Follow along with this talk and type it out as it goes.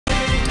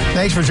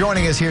Thanks for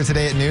joining us here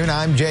today at noon.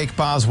 I'm Jake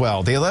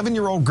Boswell. The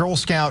 11-year-old Girl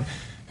Scout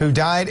who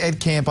died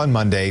at camp on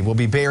Monday will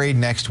be buried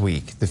next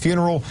week. The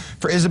funeral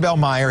for Isabelle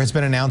Meyer has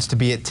been announced to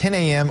be at 10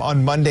 a.m.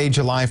 on Monday,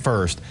 July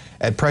 1st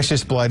at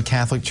Precious Blood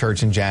Catholic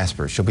Church in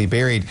Jasper. She'll be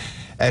buried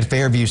at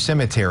Fairview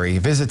Cemetery.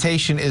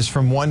 Visitation is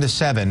from 1 to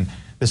 7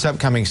 this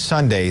upcoming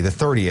Sunday, the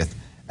 30th,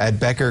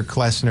 at Becker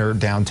Klessner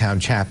Downtown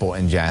Chapel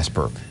in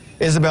Jasper.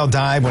 Isabelle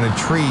died when a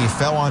tree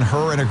fell on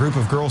her and a group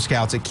of Girl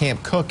Scouts at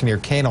Camp Cook near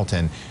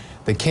Cannleton.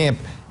 The camp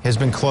has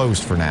been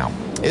closed for now.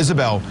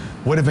 Isabelle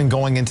would have been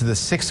going into the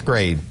 6th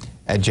grade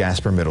at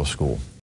Jasper Middle School.